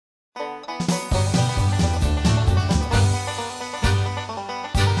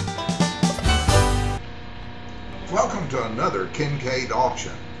to another Kincaid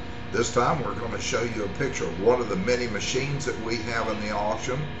auction. This time we're going to show you a picture of one of the many machines that we have in the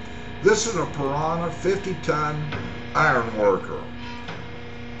auction. This is a Piranha 50-ton iron worker.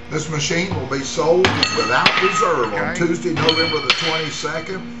 This machine will be sold without reserve on Tuesday, November the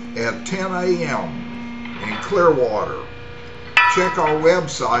 22nd at 10 a.m. in Clearwater. Check our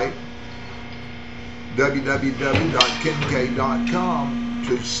website, www.kincaid.com,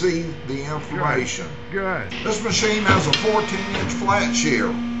 to see the information. Good. This machine has a 14-inch flat shear,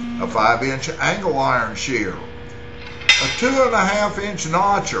 a 5-inch angle iron shear, a 2.5-inch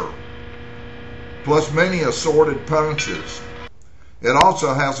notcher, plus many assorted punches. It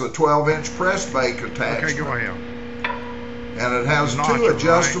also has a 12-inch press bake attachment. Okay, go ahead. And it has notcher, two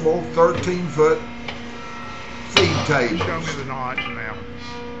adjustable 13-foot feed tables. Show me the notch now.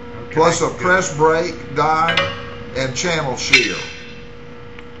 Okay, plus a press brake, die, and channel shear.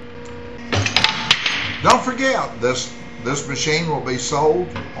 Don't forget, this machine will be sold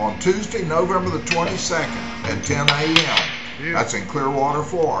on Tuesday, November the 22nd at 10 a.m. That's in Clearwater,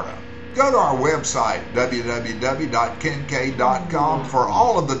 Florida. Go to our website, www.kincaid.com, for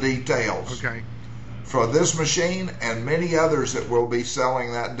all of the details for this machine and many others that we'll be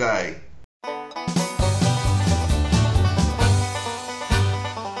selling that day.